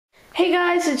Hey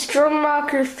guys, it's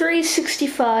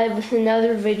DrumRocker365 with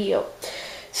another video.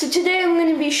 So today I'm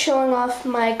going to be showing off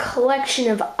my collection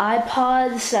of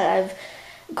iPods that I've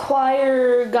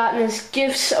acquired, gotten as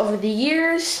gifts over the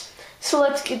years. So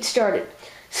let's get started.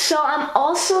 So I'm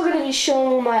also going to be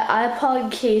showing my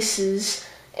iPod cases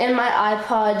and my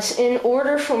iPods in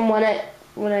order from when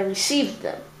I received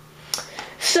them.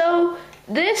 So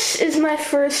this is my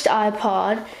first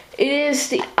iPod. It is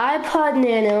the iPod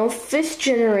Nano 5th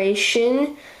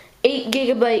generation,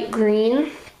 8GB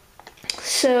green.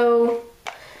 So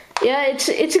yeah, it's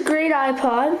a great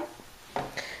iPod.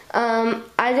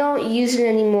 I don't use it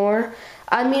anymore.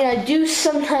 I mean, I do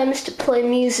sometimes to play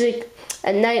music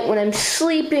at night when I'm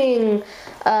sleeping,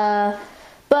 but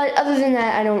other than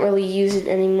that, I don't really use it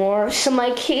anymore. So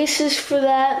my cases for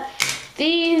that,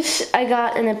 these I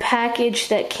got in a package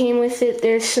that came with it.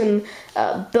 There's some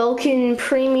Belkin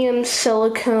premium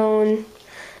silicone.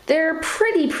 They're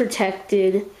pretty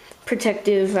protective.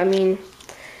 I mean,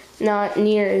 not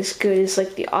near as good as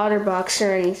like the OtterBox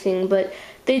or anything, but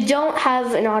they don't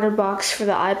have an OtterBox for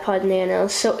the iPod Nano,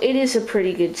 so it is a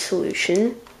pretty good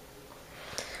solution.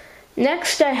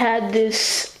 Next, I had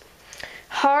this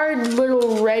hard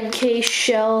little red case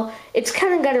shell. It's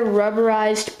kind of got a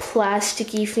rubberized,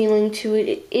 plasticky feeling to it.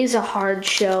 It is a hard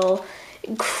shell.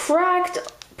 It cracked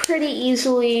pretty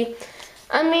easily.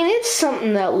 I mean, it's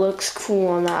something that looks cool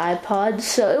on the iPod,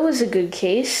 so it was a good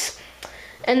case.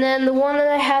 And then the one that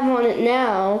I have on it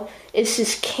now is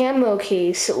this camo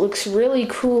case. It looks really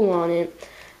cool on it.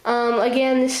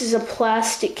 Again, this is a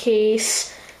plastic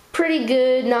case. Pretty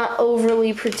good, not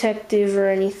overly protective or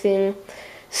anything.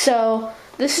 So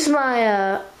this is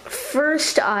my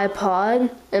first iPod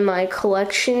in my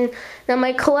collection. Now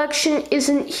my collection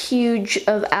isn't huge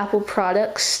of Apple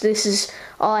products. This is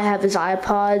all I have is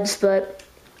iPods, but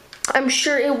I'm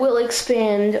sure it will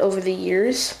expand over the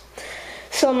years.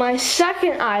 So my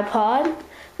second iPod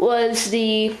was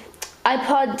the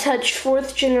iPod Touch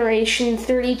 4th generation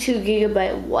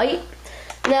 32GB white.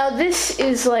 Now this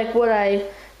is like what I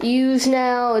use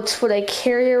now. It's what I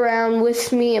carry around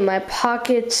with me in my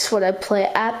pockets, what I play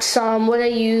apps on, what I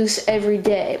use every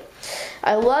day.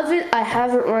 I love it. I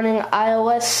have it running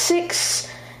iOS 6.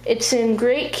 It's in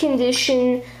great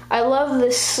condition. I love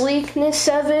the sleekness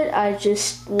of it. I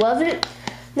just love it.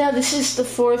 Now this is the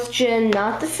 4th gen,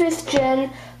 not the 5th gen,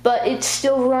 but it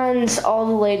still runs all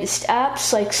the latest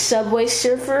apps like Subway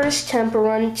Surfers, Temple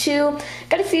Run 2.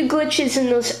 Got a few glitches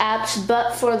in those apps,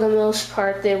 but for the most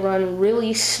part they run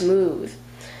really smooth.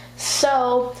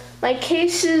 So my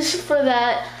cases for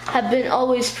that have been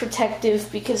always protective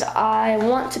because I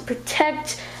want to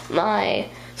protect my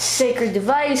sacred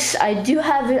device. I do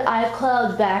have it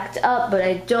iCloud backed up, but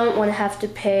I don't want to have to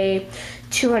pay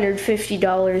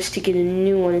 $250 to get a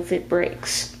new one if it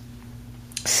breaks.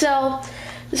 So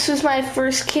this was my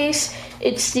first case.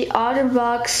 It's the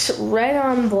OtterBox Red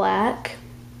on Black.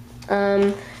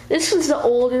 This was the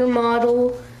older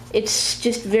model. It's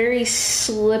just very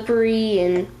slippery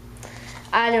and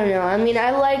I don't know. I mean,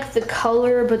 I like the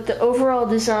color, but the overall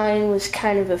design was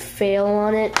kind of a fail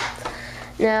on it.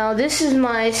 Now, this is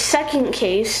my second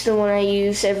case, the one I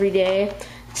use every day.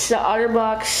 It's the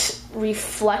OtterBox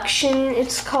Reflection,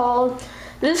 it's called.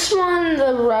 This one,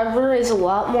 the rubber is a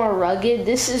lot more rugged.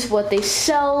 This is what they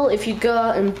sell. If you go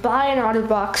out and buy an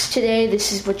OtterBox today,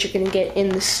 this is what you're going to get in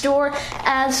the store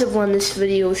as of when this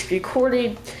video is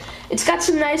recorded. It's got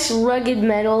some nice rugged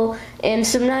metal and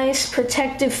some nice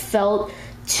protective felt.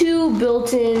 2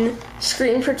 built-in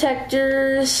screen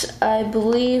protectors. I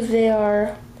believe they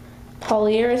are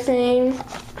polyurethane.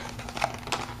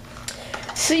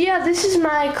 So yeah, this is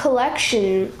my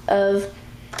collection of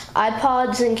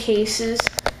iPods and cases.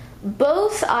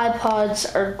 Both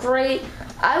iPods are great.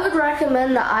 I would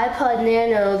recommend the iPod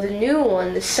Nano, the new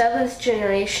one, the 7th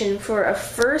generation, for a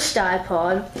first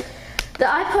iPod. The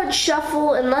iPod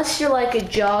Shuffle, unless you're like a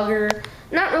jogger,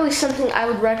 not really something I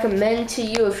would recommend to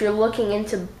you if you're looking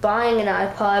into buying an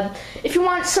iPod. If you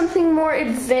want something more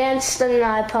advanced than an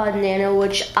iPod Nano,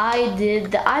 which I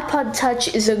did, the iPod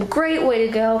Touch is a great way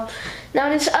to go. Now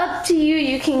it's up to you.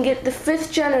 You can get the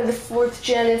 5th gen or the 4th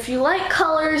gen. If you like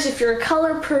colors, if you're a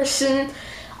color person,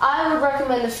 I would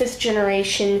recommend the 5th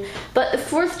generation. But the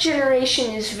 4th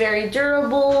generation is very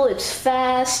durable, it's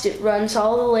fast, it runs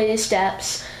all the latest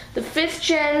apps. The 5th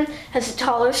gen has a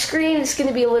taller screen, it's going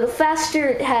to be a little faster,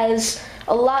 it has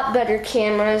a lot better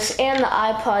cameras, and the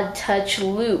iPod Touch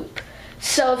Loop.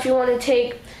 So if you want to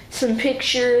take some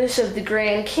pictures of the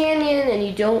Grand Canyon and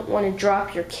you don't want to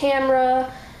drop your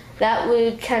camera, that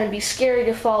would kind of be scary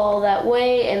to fall all that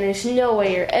way, and there's no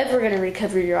way you're ever going to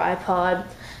recover your iPod.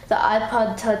 the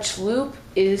iPod Touch Loop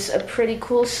is a pretty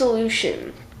cool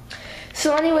solution.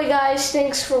 So anyway guys,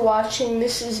 thanks for watching.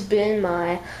 This has been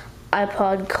my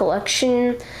iPod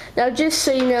collection. Now just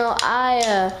so you know,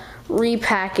 I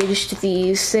repackaged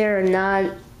these. They're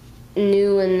not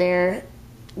new in their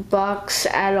box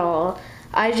at all.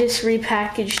 I just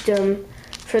repackaged them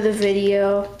for the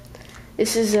video.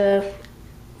 This is a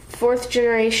 4th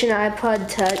generation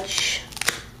iPod Touch.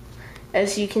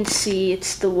 As you can see,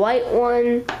 it's the white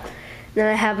one. Then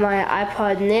I have my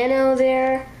iPod Nano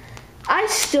there. I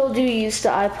still do use the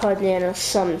iPod Nano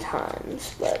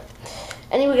sometimes, but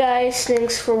anyway guys,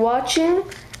 thanks for watching.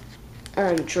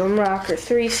 I'm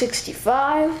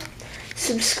DrumRocker365.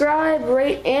 Subscribe,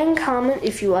 rate, and comment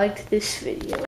if you liked this video.